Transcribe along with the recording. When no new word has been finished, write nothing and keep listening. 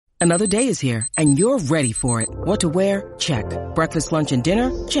Another day is here, and you're ready for it. What to wear? Check. Breakfast, lunch, and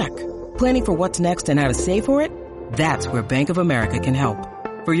dinner? Check. Planning for what's next and how to save for it? That's where Bank of America can help.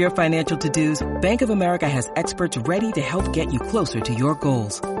 For your financial to-dos, Bank of America has experts ready to help get you closer to your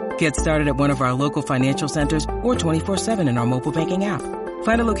goals. Get started at one of our local financial centers or 24/7 in our mobile banking app.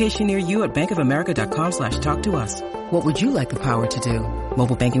 Find a location near you at bankofamerica.com/talktous. What would you like the power to do?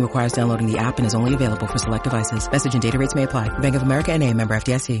 Mobile banking requires downloading the app and is only available for select devices. Message and data rates may apply. Bank of America N.A., member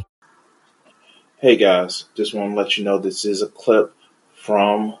FDIC. Hey guys, just want to let you know this is a clip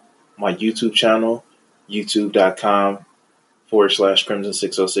from my YouTube channel,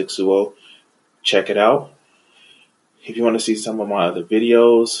 youtube.com/Crimson60620. Check it out. If you want to see some of my other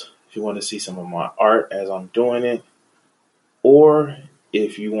videos, if you want to see some of my art as I'm doing it, or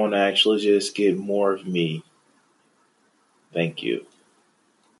if you want to actually just get more of me, thank you.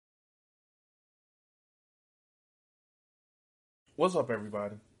 What's up,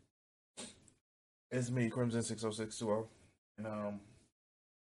 everybody? It's me, Crimson60620. And,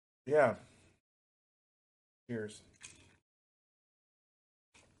 yeah. Cheers.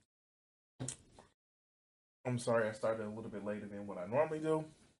 I'm sorry I started a little bit later than what I normally do.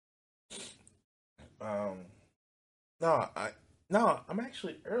 I'm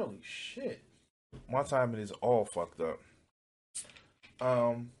actually early. Shit. My timing is all fucked up.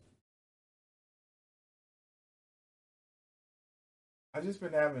 I just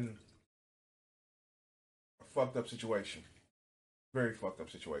been having a fucked up situation. Very fucked up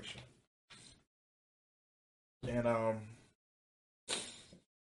situation. And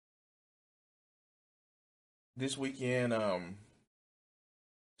this weekend,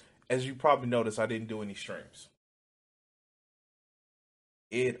 as you probably noticed, I didn't do any streams.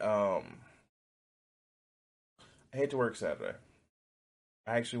 I had to work Saturday.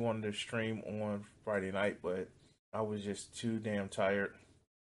 I actually wanted to stream on Friday night, but I was just too damn tired.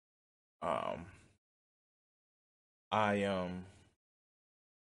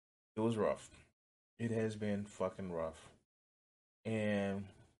 It was rough. It has been fucking rough. And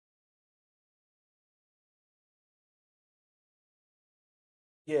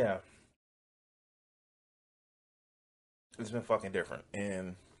yeah, it's been fucking different.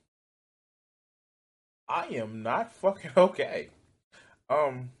 And I am not fucking okay.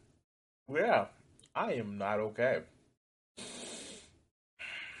 Yeah, I am not okay.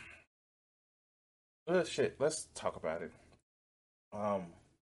 Shit, let's talk about it.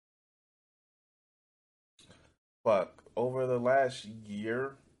 Fuck, over the last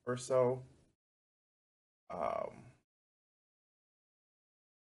year or so,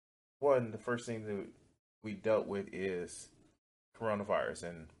 the first thing that we dealt with is coronavirus,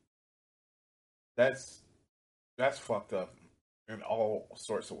 and that's fucked up in all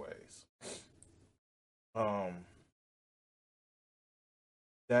sorts of ways.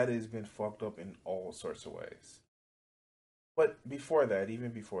 That has been fucked up in all sorts of ways. But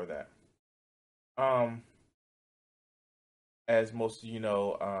even before that, as most of you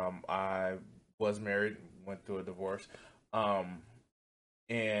know, I was married, went through a divorce,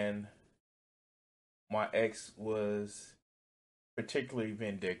 and my ex was particularly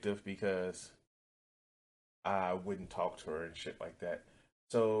vindictive because I wouldn't talk to her and shit like that.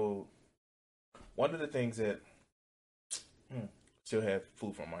 So one of the things that still have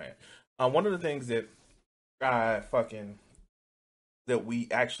food from my hand. One of the things that that we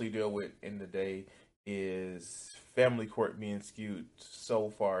actually deal with in the day is family court being skewed so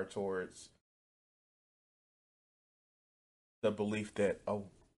far towards the belief that a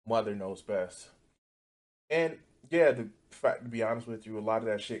mother knows best. And yeah, the fact, to be honest with you, a lot of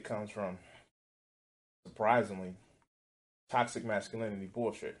that shit comes from, surprisingly, toxic masculinity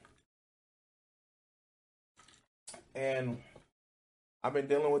bullshit. And I've been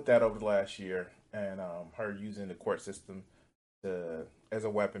dealing with that over the last year, and her using the court system as a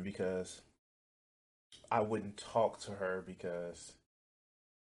weapon because I wouldn't talk to her because,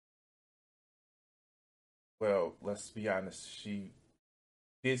 well, let's be honest, she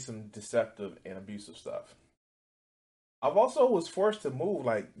did some deceptive and abusive stuff. I've also was forced to move,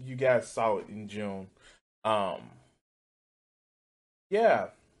 like you guys saw it in June. Yeah,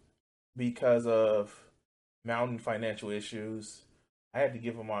 because of mounting financial issues, I had to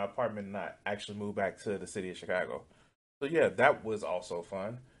give up my apartment and not actually move back to the city of Chicago. So yeah, that was also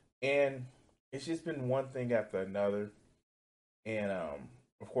fun. And it's just been one thing after another. And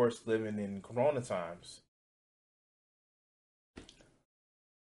of course, living in Corona times,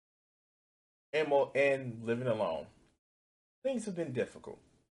 and living alone, things have been difficult.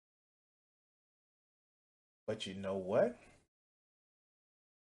 But you know what?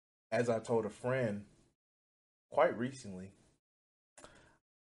 As I told a friend quite recently,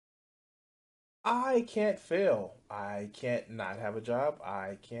 I can't fail. I can't not have a job.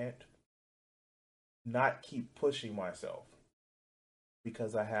 I can't not keep pushing myself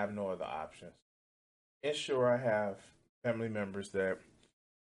because I have no other options. And sure, I have family members that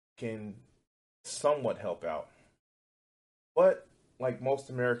can somewhat help out. But like most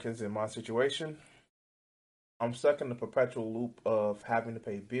Americans in my situation, I'm stuck in the perpetual loop of having to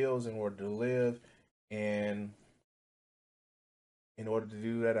pay bills in order to live. And in order to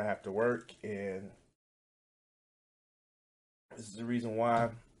do that, I have to work. And this is the reason why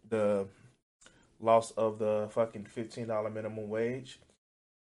the loss of the fucking $15 minimum wage.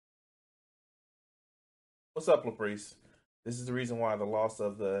 What's up, Laprice? This is the reason why the loss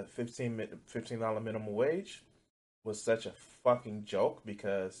of the $15 minimum wage was such a fucking joke,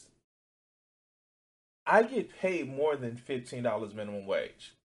 because I get paid more than $15 minimum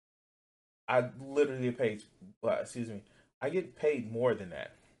wage. I literally paid, excuse me, I get paid more than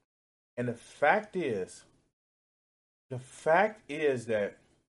that. And the fact is that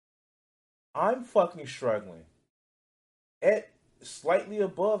I'm fucking struggling at slightly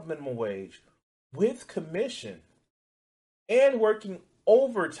above minimum wage with commission and working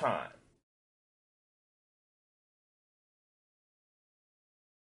overtime.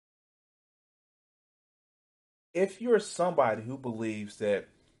 If you're somebody who believes that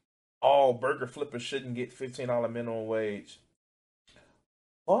all burger flippers shouldn't get $15 minimum wage,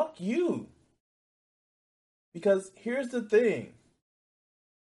 fuck you. Because here's the thing,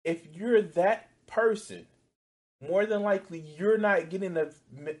 if you're that person, more than likely you're not getting the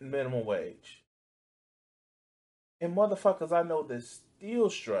minimum wage. And motherfuckers I know that's still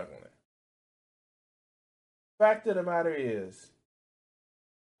struggling. Fact of the matter is,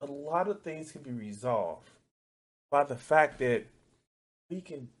 a lot of things can be resolved by the fact that we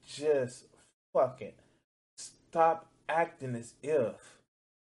can just fucking stop acting as if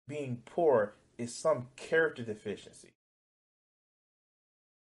being poor is some character deficiency.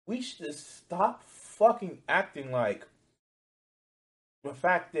 We should just stop fucking acting like the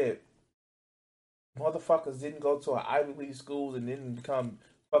fact that motherfuckers didn't go to an Ivy League schools and didn't become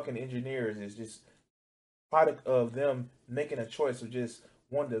fucking engineers is just product of them making a choice of just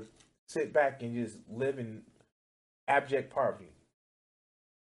wanting to sit back and just live in abject poverty.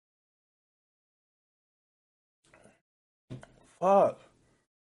 Fuck.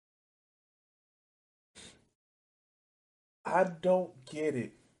 I don't get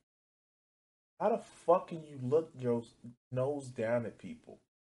it. How the fuck can you look your nose down at people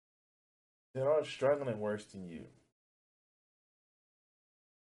that are struggling worse than you?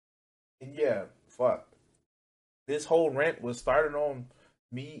 And yeah, fuck. This whole rant was started on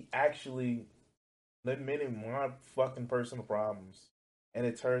me actually admitting my fucking personal problems. And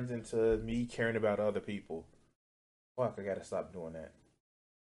it turns into me caring about other people. Fuck, I gotta stop doing that.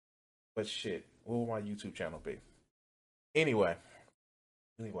 But shit, what will my YouTube channel be? Anyway.